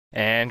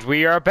And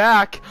we are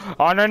back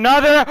on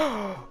another.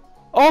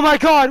 Oh my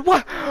God!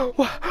 What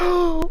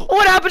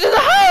happened to the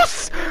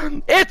house?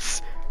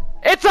 It's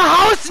a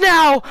house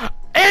now,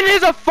 and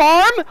it's a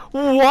farm.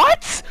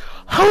 What?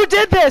 Who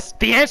did this?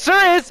 The answer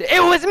is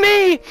it was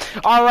me.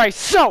 All right.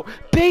 So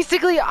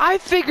basically, I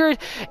figured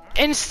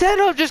instead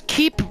of just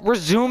keep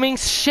resuming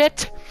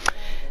shit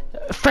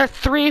for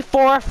 3,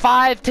 4,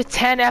 5 to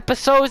 10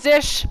 episodes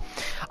ish,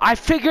 I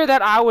figured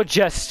that I would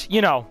just,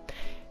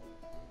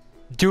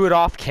 do it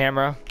off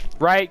camera,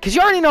 right? Because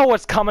you already know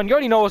what's coming. You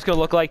already know what's going to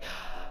look like.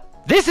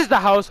 This is the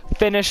house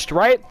finished,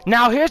 right?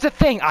 Now, here's the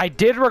thing. I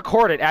did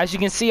record it. As you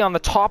can see on the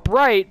top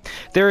right,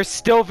 there's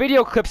still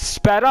video clips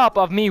sped up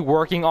of me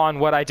working on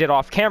what I did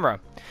off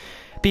camera.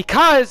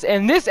 Because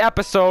in this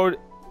episode,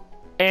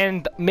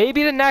 and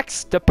maybe the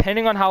next,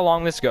 depending on how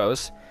long this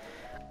goes,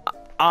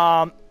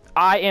 I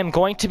am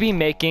going to be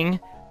making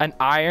an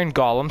iron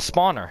golem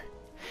spawner.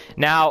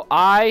 Now,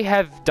 I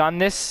have done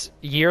this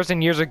years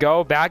and years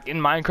ago, back in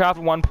Minecraft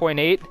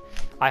 1.8.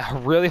 I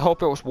really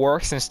hope it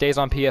works and stays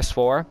on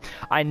PS4.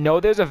 I know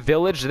there's a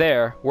village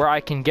there where I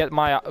can get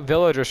my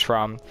villagers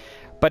from,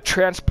 but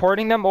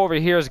transporting them over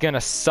here is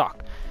gonna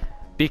suck,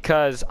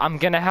 because I'm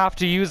gonna have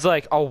to use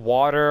like a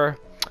water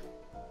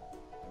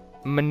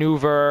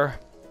maneuver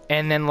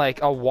and then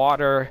like a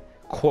water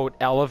quote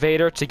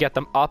elevator to get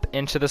them up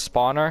into the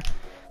spawner.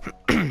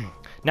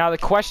 Now the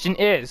question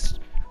is,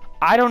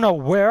 I don't know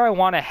where I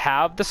want to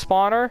have the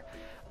spawner.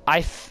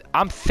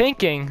 I'm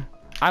thinking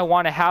I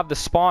want to have the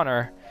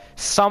spawner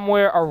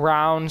somewhere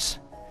around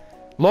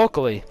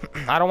locally.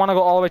 I don't want to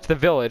go all the way to the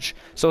village.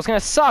 So it's going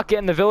to suck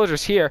getting the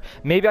villagers here.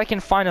 Maybe I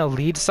can find a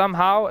lead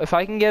somehow. If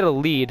I can get a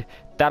lead,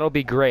 that'll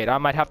be great. I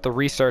might have to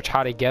research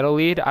how to get a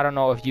lead. I don't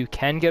know if you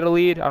can get a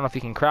lead. I don't know if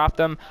you can craft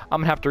them.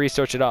 I'm going to have to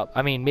research it up.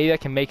 I mean, maybe I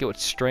can make it with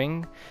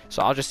string.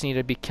 So I'll just need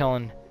to be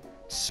killing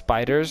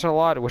spiders a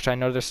lot, which I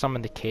know there's some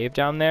in the cave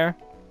down there.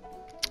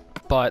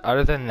 But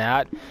other than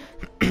that,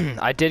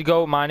 I did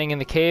go mining in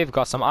the cave,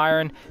 got some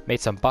iron, made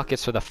some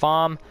buckets for the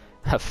farm.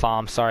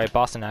 Sorry,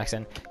 Boston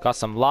accent. Got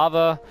some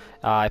lava.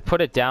 I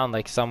put it down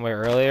like somewhere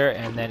earlier,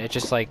 and then it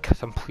just like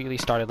completely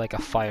started like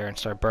a fire and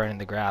started burning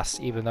the grass,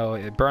 even though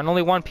it burned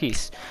only one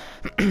piece.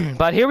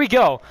 But here we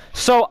go.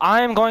 So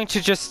I am going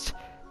to just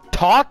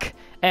talk,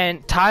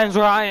 and times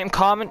where I am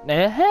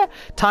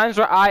times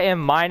where I am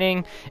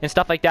mining and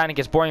stuff like that and it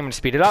gets boring, I'm gonna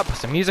speed it up, put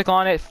some music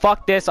on it.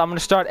 Fuck this, I'm gonna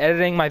start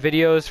editing my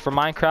videos for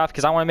Minecraft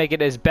because I want to make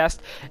it as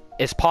best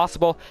as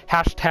possible.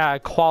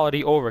 Hashtag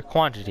quality over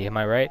quantity, am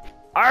I right?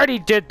 I already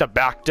did the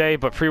back day,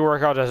 but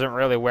pre-workout doesn't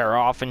really wear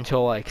off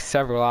until like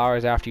several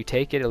hours after you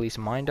take it. At least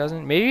mine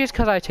doesn't. Maybe it's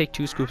because I take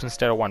 2 scoops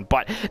instead of 1.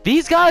 But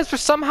these guys were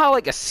somehow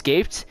like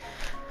escaped.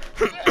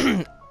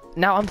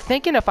 Now I'm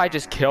thinking if I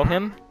just kill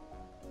him,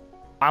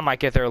 I might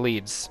get their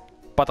leads,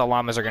 but the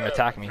llamas are going to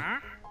attack me.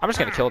 I'm just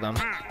going to kill them.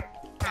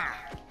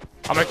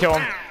 I'm going to kill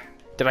them.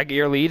 Did I get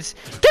your leads?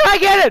 Did I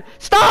get it?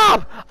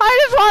 Stop! I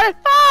just wanted...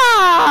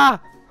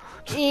 Ah!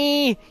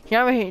 He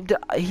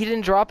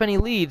didn't drop any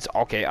leads.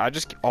 Okay,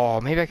 Oh,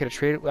 maybe I could have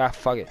traded... Ah,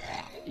 fuck it.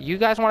 You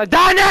guys want to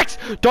die next?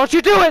 Don't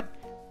you do it!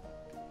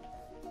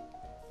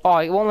 Oh,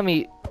 it won't let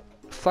me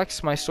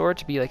flex my sword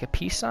to be like a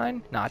peace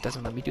sign? Nah, it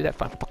doesn't let me do that.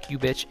 Fine, fuck you,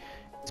 bitch.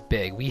 It's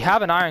big. We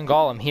have an iron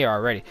golem here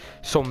already.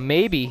 So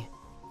maybe...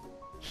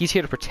 he's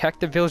here to protect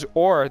the village,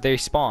 or they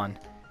spawn.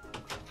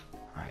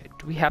 Alright,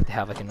 do we have to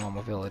have like a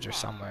normal villager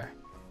somewhere?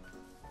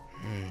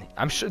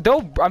 I'm sure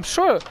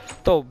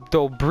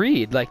they'll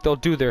breed, like they'll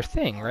do their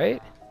thing,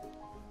 right?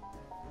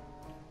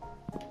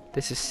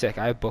 This is sick.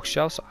 I have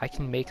bookshelves, so I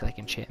can make like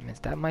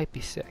enchantments. That might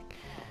be sick.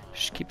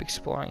 Just keep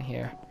exploring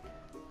here.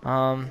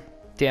 Damn,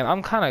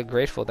 I'm kind of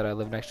grateful that I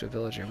live next to a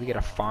villager. We get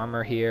a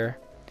farmer here.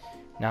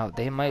 Now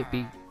they might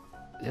be...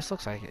 This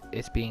looks like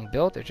it's being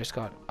built. It just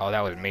got... Oh,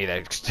 that was me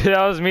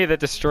that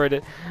destroyed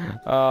it.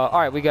 All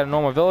right, we got a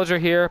normal villager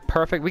here.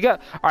 Perfect. We got...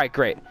 All right,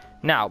 great.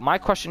 Now, my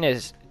question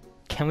is,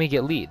 can we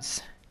get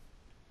leads?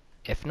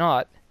 If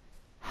not,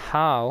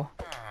 how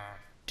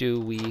do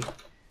we...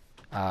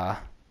 a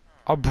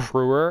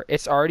brewer?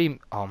 It's already...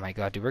 Oh my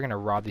God, dude, we're gonna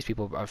rob these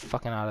people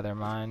fucking out of their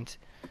mind.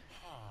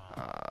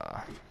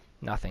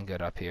 Nothing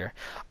good up here.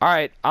 All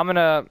right, I'm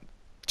gonna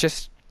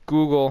just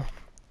Google...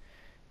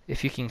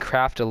 if you can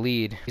craft a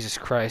lead. Jesus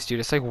Christ, dude.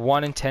 It's like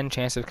 1 in 10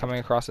 chance of coming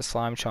across a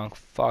slime chunk.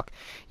 Fuck.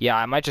 Yeah,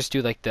 I might just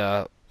do like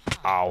the...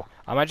 Ow.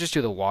 I might just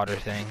do the water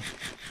thing.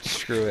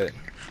 Screw it.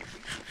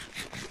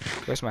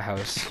 Where's my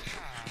house?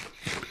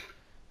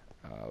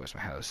 Where's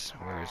my house?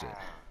 Where is it?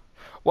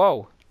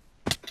 Whoa!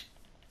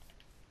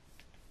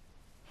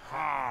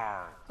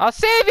 I'll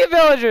save you,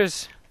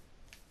 villagers!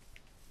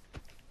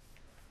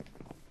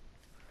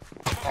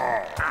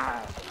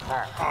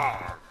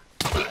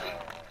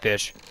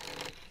 Bitch.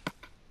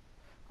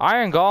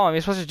 Iron Golem,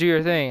 you're supposed to do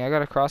your thing. I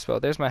got a crossbow.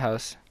 There's my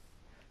house.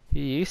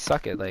 You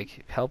suck at,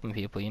 like, helping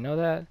people. You know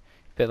that?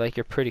 But, like,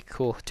 you're pretty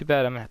cool. Too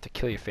bad I'm gonna have to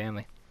kill your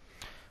family.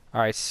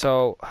 Alright,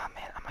 so... Oh,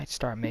 man, I might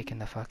start making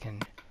the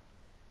fucking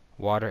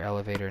water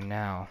elevator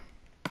now.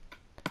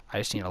 I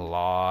just need a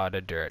lot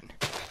of dirt.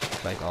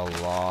 Like, a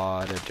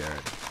lot of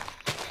dirt.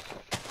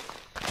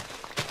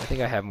 I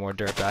think I have more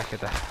dirt back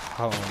at the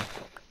home.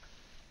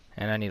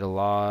 And I need a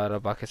lot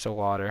of buckets of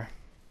water.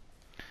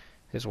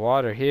 There's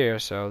water here,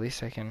 so at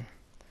least I can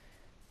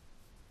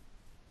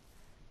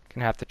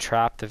gonna have to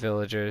trap the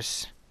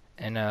villagers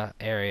in a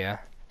area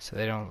so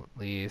they don't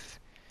leave.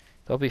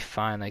 They'll be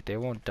fine, like they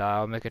won't die.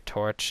 I'll make a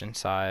torch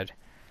inside.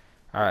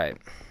 Alright.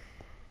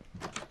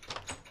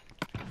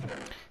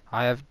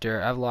 I have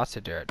dirt. I have lots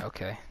of dirt.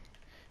 Okay.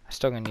 I'm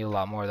still gonna need a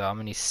lot more though. I'm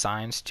gonna need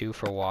signs too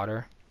for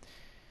water.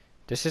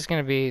 This is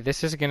gonna be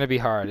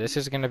hard. This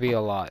is gonna be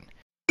a lot.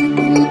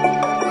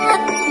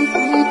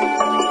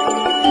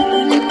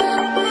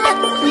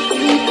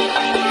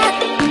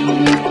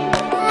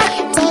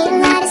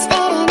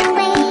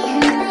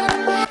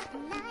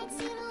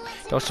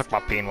 Don't suck my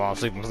peen while I'm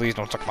sleeping, please.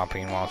 Don't suck my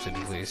peen while I'm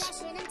sleeping,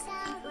 please.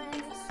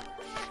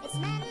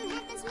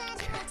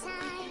 Okay.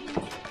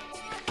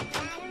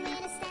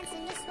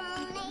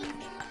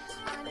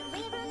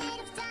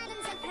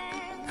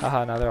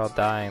 Haha, now they're all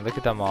dying. Look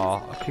at them all.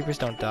 Creepers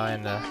don't die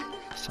in the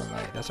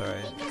sunlight. That's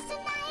alright.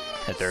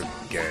 And they're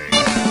gay.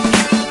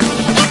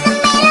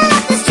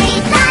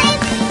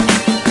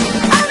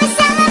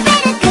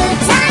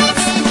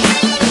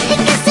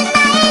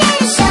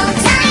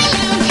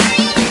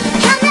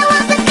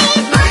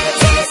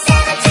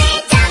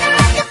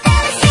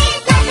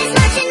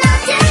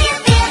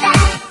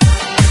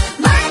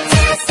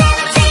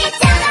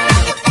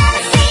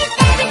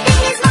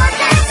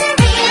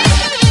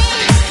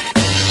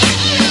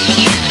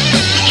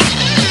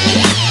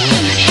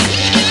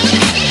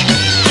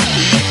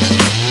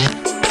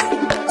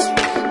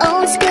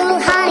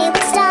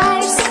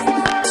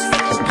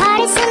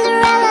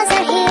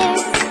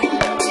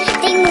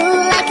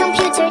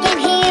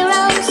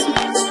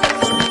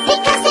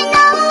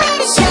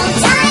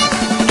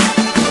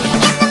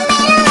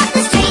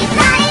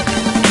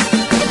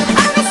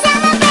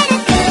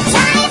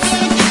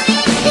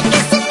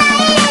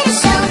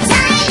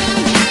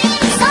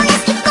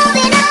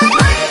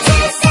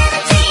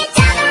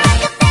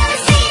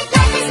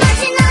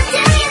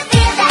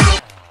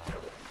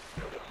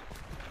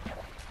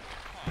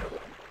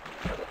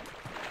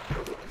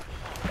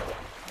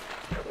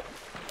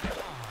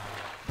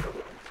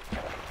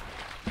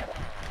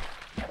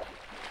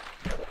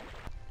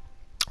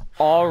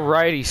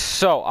 Alrighty,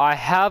 so I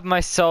have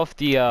myself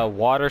the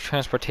water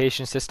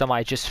transportation system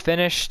I just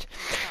finished.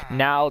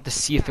 Now to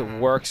see if it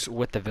works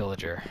with the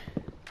villager.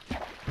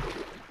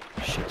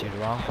 Shit, dude,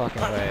 wrong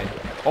fucking way.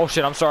 Oh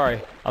shit, I'm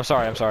sorry. I'm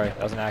sorry.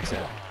 That was an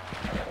accident.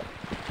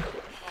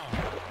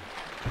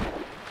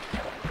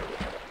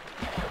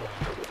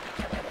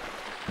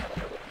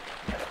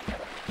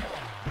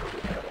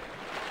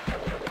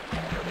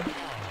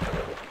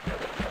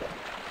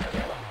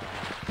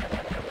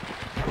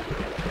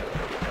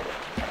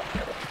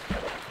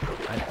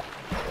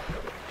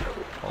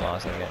 Hold on a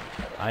second.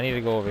 I need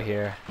to go over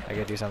here. I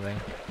gotta do something.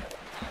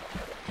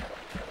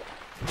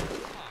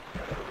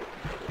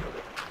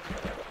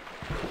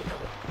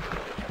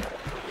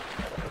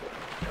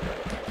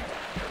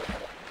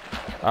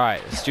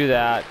 Alright, let's do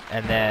that,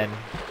 and then...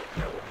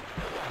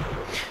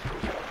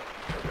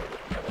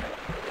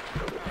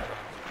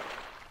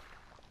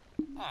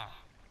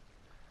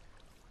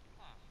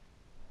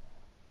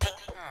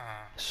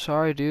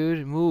 Sorry,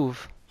 dude.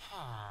 Move.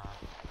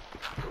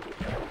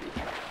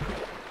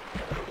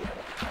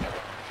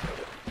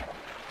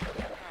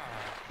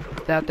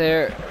 That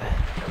there.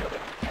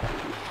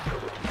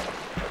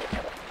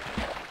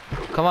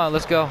 Come on,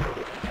 let's go.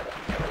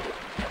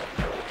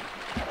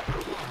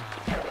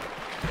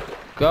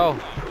 Go.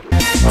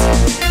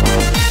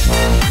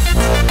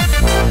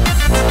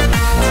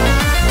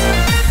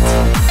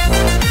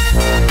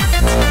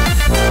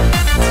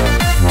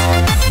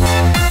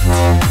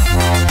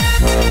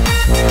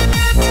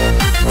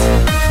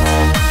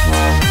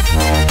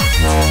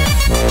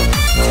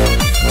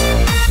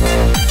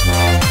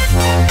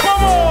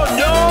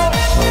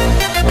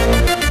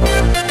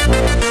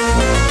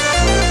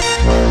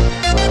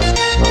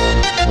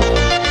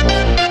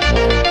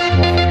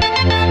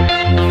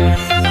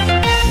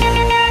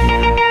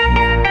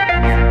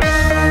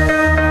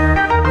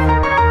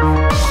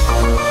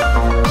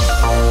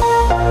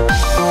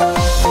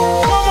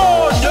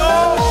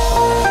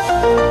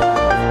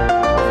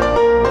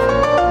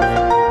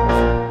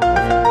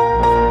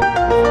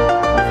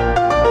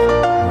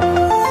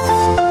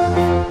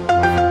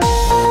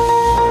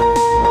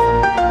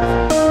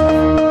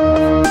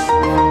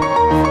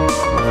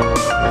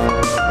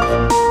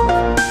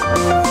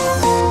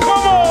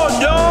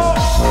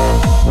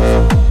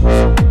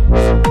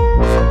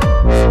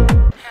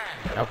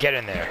 Get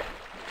in there.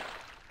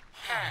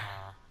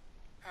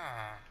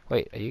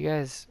 Wait, are you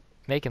guys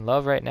making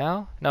love right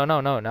now? No,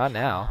 not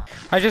now.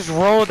 I just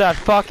rolled that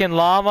fucking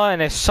llama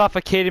and it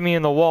suffocated me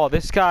in the wall.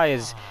 This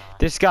guy's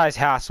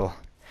hassle.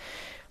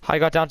 I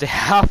got down to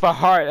half a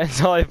heart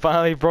until I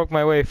finally broke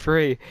my way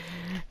free.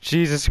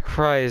 Jesus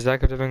Christ,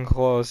 that could have been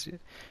close.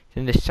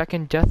 In the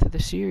second death of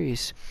the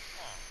series.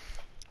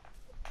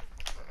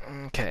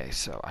 Okay,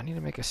 so I need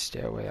to make a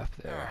stairway up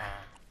there.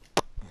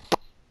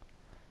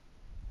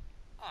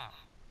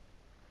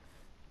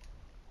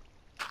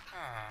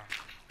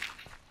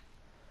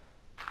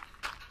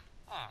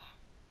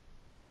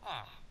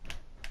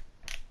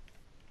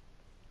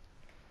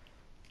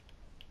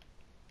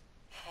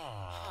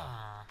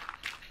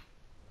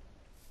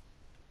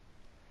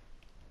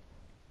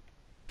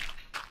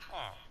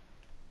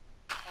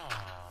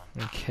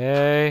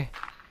 Okay.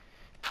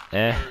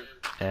 Eh.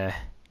 Eh.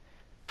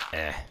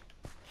 Eh.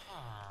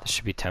 This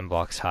should be 10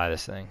 blocks high,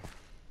 this thing.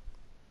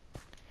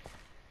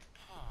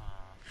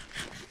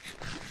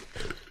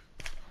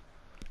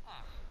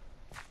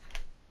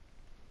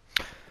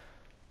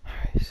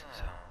 Alright,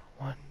 so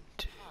 1,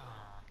 2.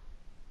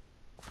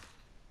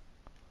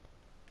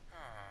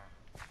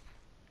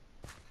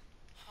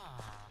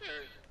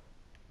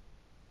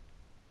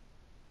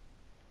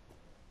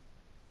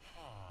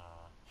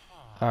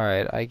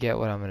 Alright, I get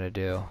what I'm gonna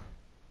do.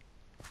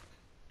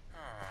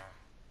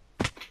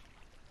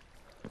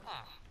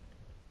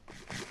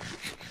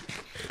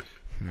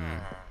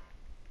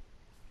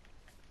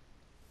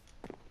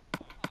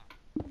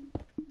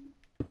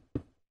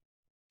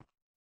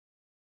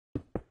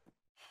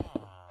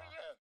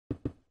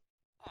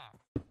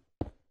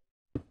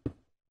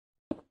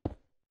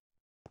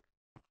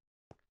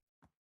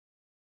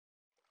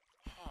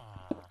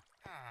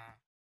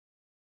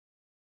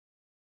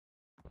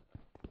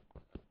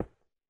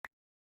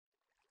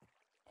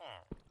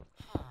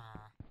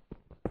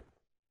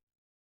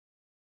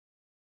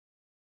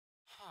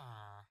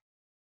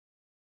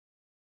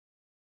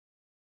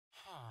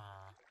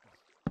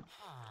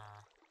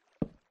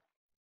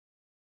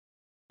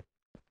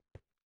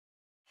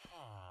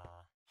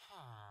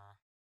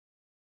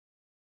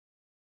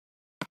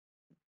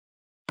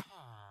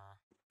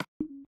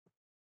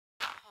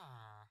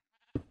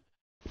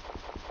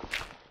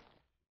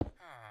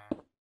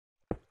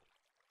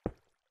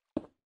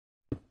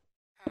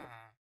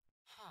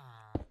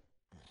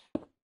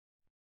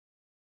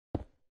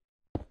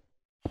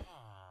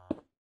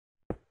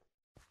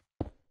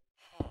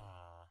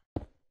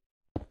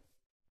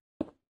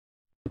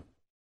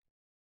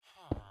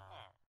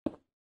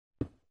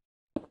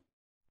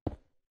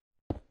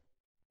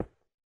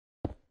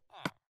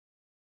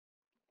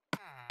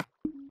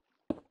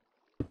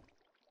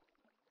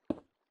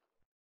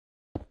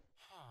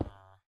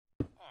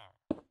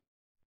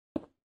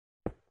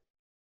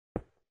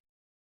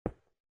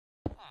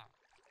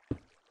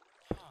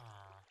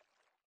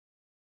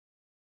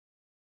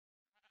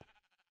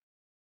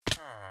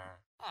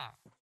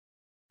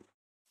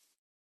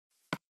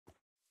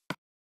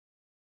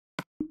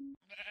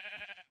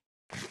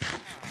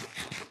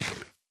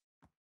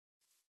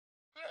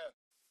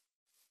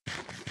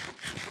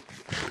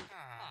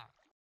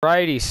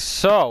 Alrighty,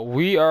 so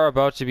we are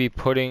about to be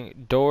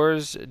putting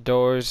doors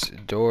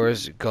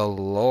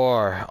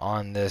galore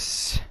on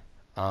this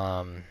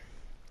iron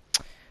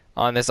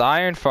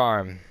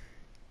farm.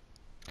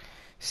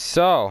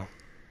 So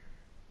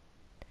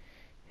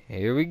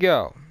here we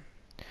go.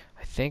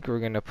 I think we're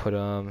gonna put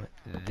them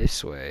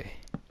this way.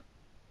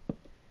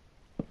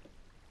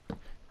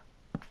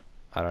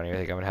 I don't even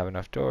think I'm gonna have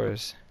enough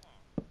doors.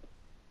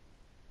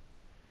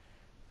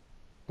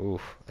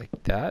 Oof, like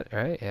that,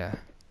 right? Yeah.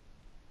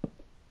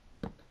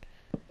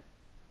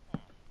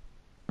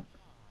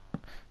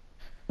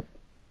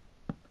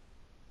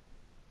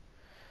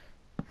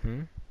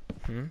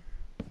 Hmm.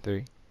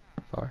 3,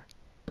 4,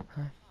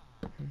 5.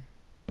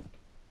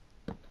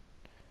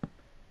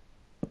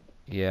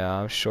 Yeah,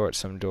 I'm short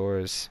some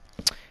doors.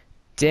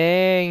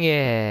 Dang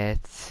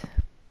it.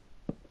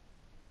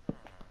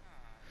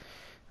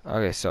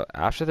 Okay, so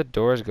after the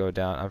doors go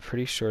down, I'm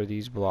pretty sure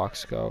these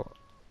blocks go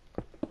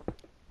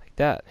like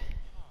that.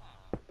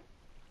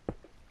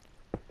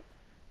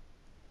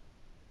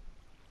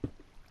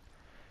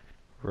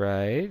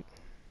 Right?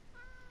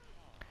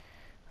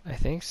 I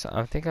think so.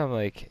 I think I'm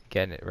like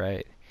getting it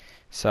right.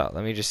 So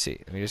let me just see.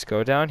 Let me just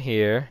go down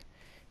here,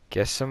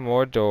 get some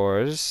more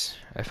doors.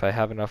 If I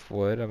have enough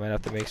wood, I might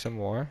have to make some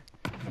more.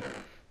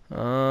 Do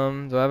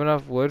I have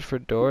enough wood for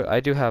door?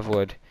 I do have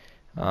wood.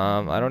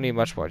 I don't need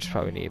much more. Just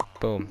probably need.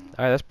 Boom.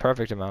 All right, that's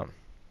perfect amount.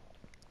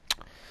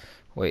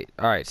 Wait.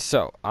 All right.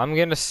 So I'm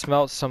gonna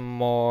smelt some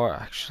more.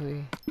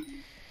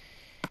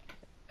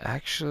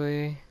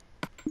 Actually.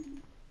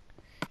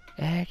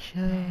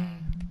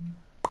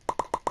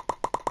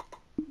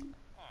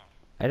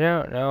 I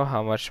don't know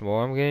how much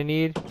more I'm gonna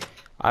need.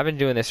 I've been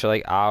doing this for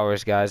like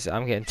hours, guys.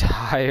 I'm getting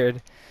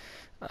tired.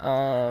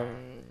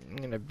 I'm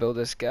gonna build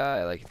this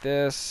guy like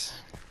this.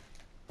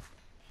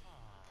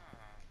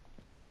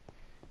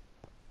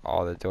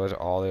 All the doors are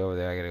all the way over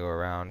there. I gotta go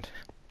around.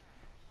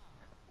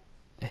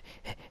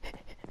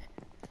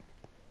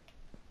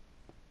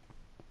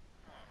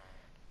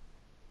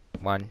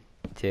 One,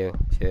 two,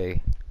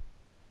 three.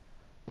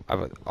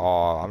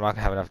 Oh, I'm not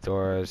gonna have enough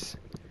doors.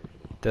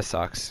 This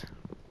sucks.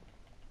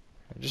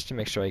 Just to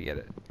make sure I get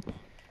it.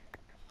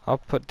 I'll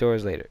put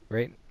doors later,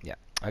 right? Yeah.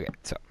 Okay,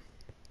 so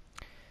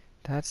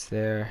that's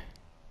there.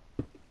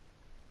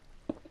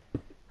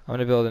 I'm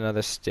gonna build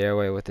another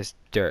stairway with this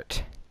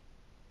dirt.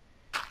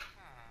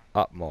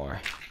 Up more.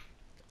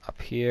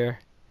 Up here.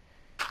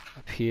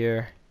 Up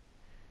here.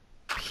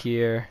 Up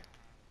here.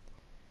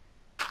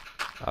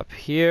 Up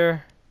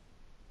here.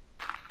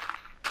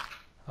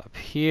 Up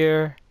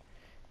here.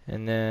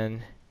 And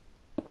then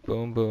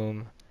boom,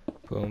 boom,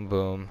 boom,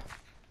 boom,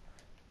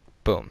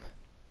 boom.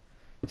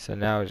 So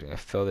now we're just gonna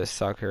fill this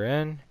sucker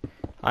in.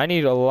 I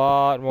need a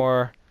lot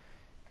more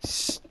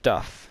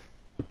stuff.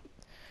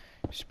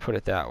 Just put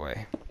it that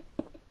way.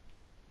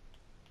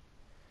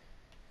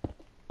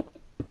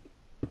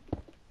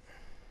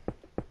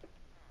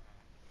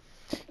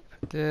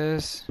 Put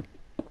this.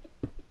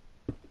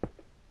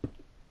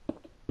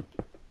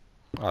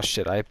 Oh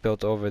shit, I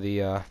built over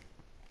the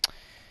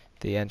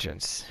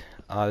entrance.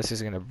 This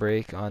is gonna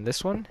break on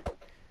this one.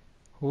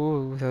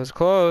 Ooh, that was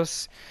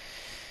close.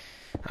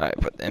 Alright,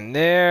 put them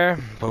there.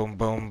 Boom,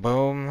 boom,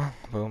 boom.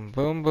 Boom,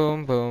 boom,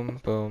 boom, boom,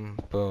 boom,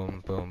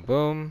 boom, boom,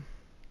 boom.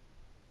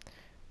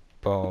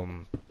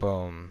 Boom,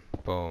 boom,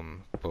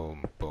 boom,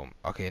 boom, boom.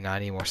 Okay, now I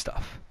need more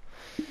stuff.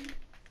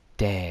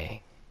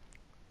 Dang.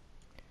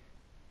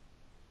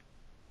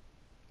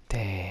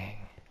 Dang.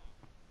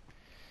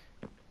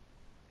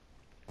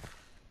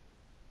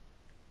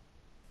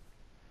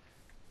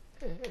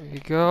 There we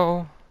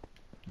go.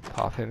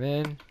 Pop him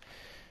in.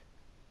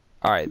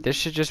 Alright, this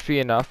should just be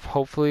enough,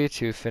 hopefully,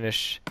 to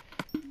finish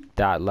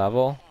that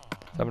level.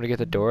 So I'm gonna get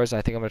the doors.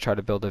 I think I'm gonna try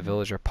to build a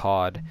villager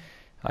pod.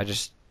 I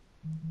just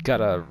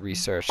gotta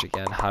research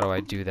again. How do I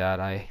do that?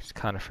 I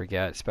kind of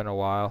forget. It's been a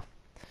while.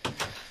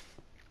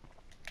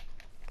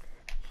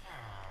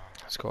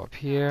 Let's go up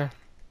here.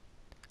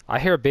 I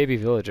hear a baby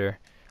villager,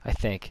 I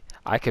think.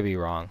 I could be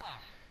wrong.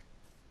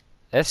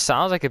 It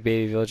sounds like a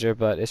baby villager,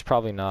 but it's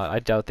probably not. I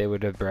doubt they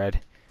would have bred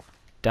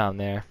down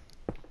there.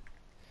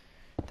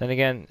 Then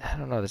again, I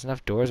don't know. There's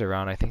enough doors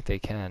around. I think they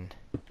can.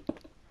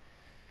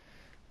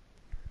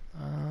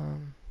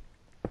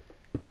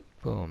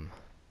 Boom.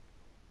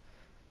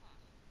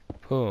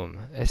 Boom.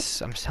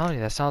 I'm telling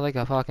you, that sounds like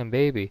a fucking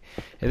baby.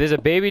 If there's a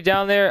baby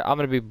down there, I'm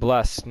gonna be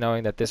blessed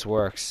knowing that this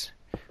works.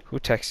 Who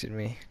texted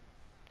me?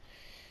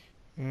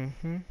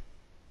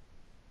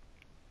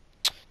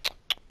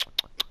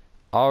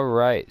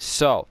 Alright,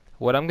 so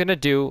what I'm gonna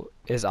do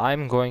is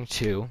I'm going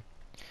to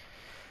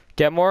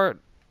get more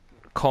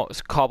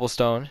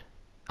cobblestone.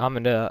 I'm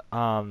gonna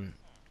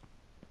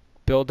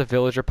build a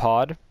villager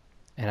pod,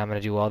 and I'm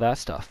gonna do all that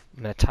stuff.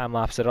 I'm gonna time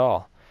lapse it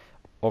all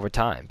over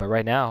time. But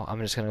right now,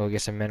 I'm just gonna go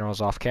get some minerals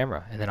off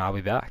camera, and then I'll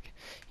be back.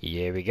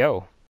 Here we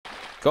go.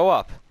 Go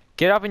up.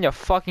 Get up in your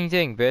fucking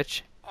thing,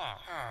 bitch. Oh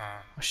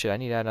shit, I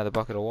need to add another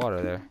bucket of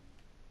water there.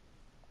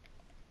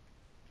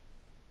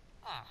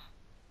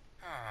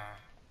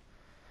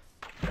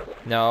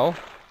 No.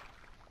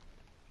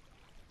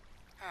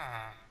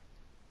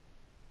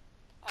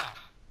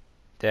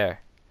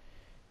 There.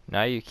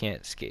 Now you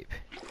can't escape.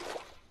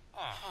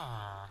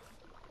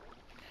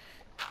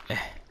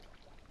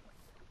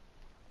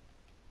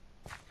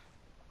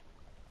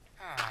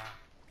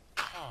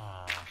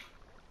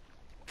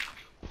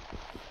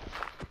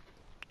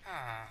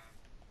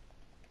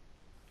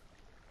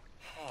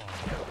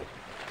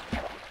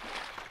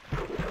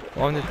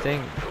 On the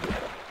thing.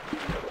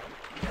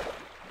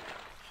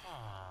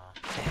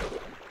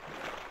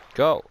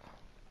 Go.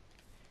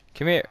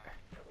 Come here.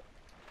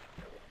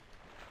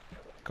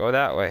 Go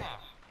that way.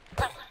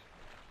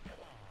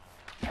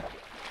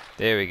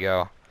 There we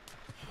go.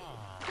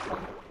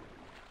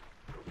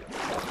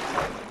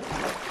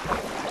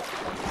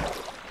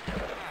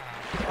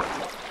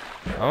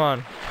 Come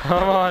on.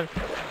 Come on.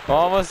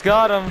 Almost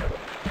got him.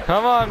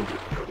 Come on.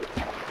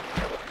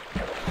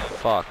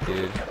 Fuck,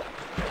 dude.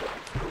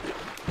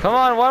 Come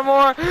on, one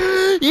more.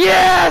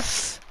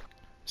 Yes!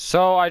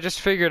 So I just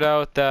figured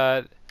out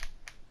that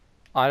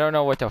I don't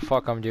know what the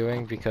fuck I'm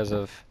doing because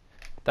of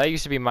that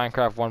used to be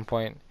Minecraft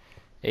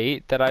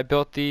 1.8 that I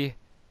built the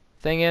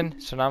thing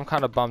in. So now I'm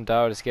kind of bummed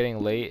out. It's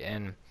getting late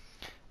and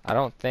I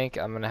don't think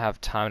I'm gonna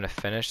have time to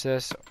finish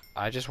this.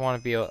 I just want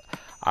to be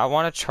I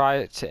want to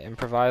try to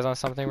improvise on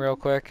something real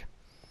quick.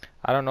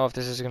 I don't know if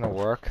this is gonna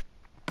work,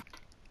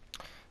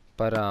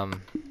 but I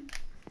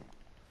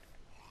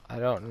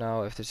don't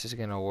know if this is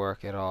gonna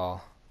work at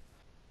all.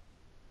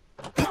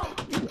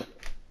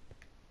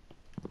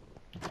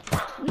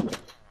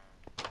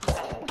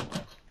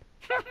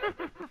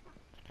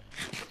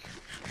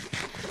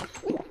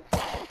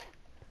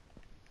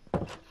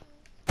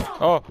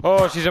 Oh,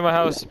 oh, she's in my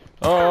house.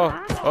 Oh,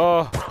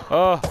 oh,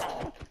 oh.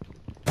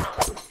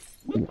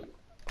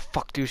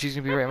 Fuck, dude, she's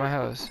gonna be right in my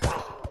house.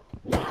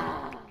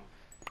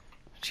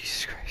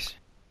 Jesus Christ.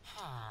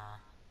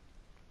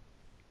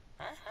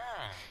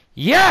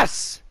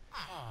 Yes!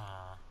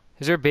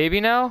 Is there a baby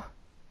now?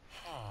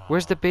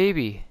 Where's the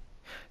baby?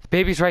 The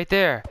baby's right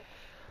there.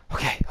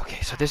 Okay,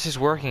 okay, so this is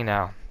working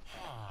now.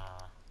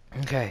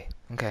 Okay,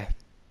 okay.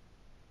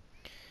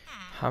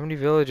 How many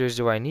villagers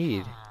do I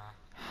need?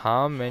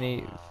 How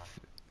many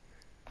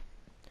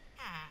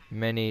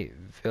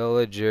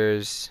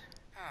villagers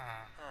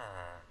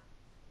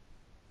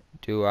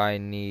do I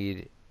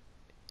need?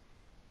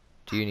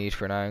 Do you need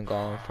for an iron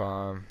golem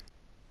farm?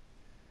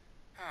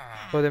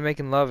 Oh, they're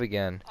making love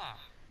again.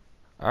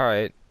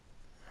 Alright.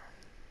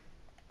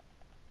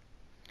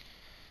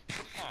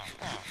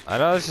 I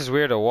know this is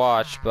weird to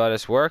watch, but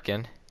it's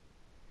working.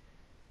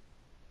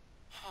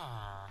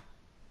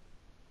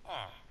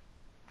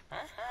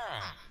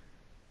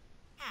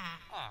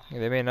 Yeah,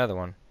 they made another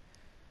one.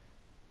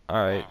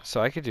 Alright, so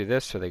I could do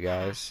this for the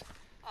guys.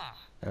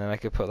 And then I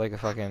could put like a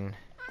fucking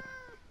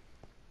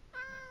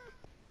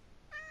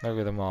Look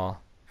at them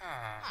all.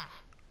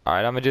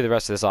 Alright, I'm gonna do the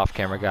rest of this off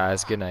camera,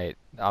 guys. Good night.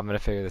 I'm gonna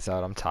figure this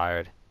out. I'm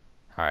tired.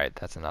 Alright,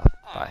 that's enough.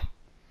 Bye.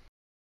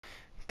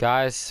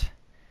 Guys,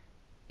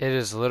 it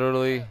is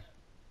literally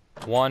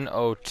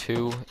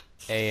 1:02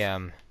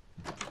 a.m.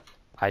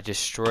 I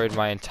destroyed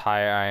my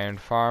entire iron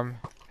farm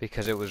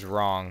because it was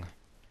wrong.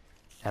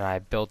 And I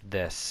built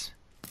this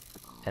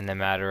in the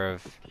matter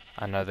of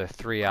another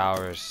 3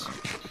 hours.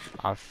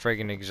 I'm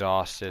friggin'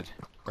 exhausted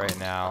right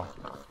now.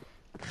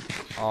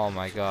 Oh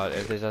my god,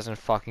 if it doesn't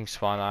fucking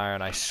spawn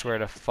iron, I swear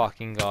to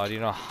fucking god,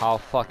 you know how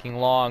fucking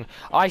long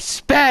I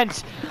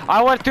spent!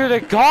 I went through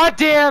the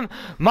goddamn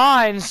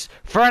mines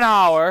for an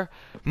hour,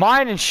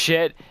 mining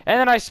shit, and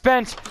then I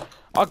spent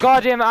a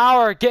goddamn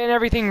hour getting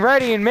everything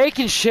ready and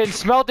making shit and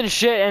smelting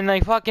shit and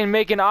like fucking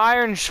making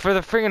iron for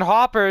the friggin'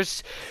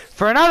 hoppers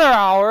for another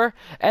hour,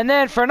 and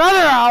then for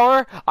another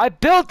hour, I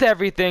built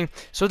everything,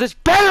 so this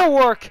better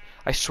work!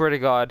 I swear to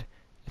god,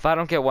 if I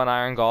don't get one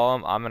iron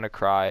golem, I'm gonna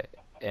cry.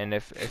 And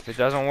if it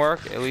doesn't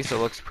work, at least it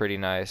looks pretty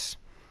nice.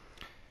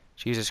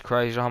 Jesus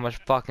Christ, you know how much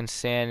fucking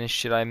sand and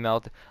shit I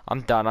melted?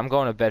 I'm done. I'm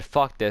going to bed.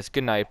 Fuck this.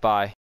 Good night. Bye.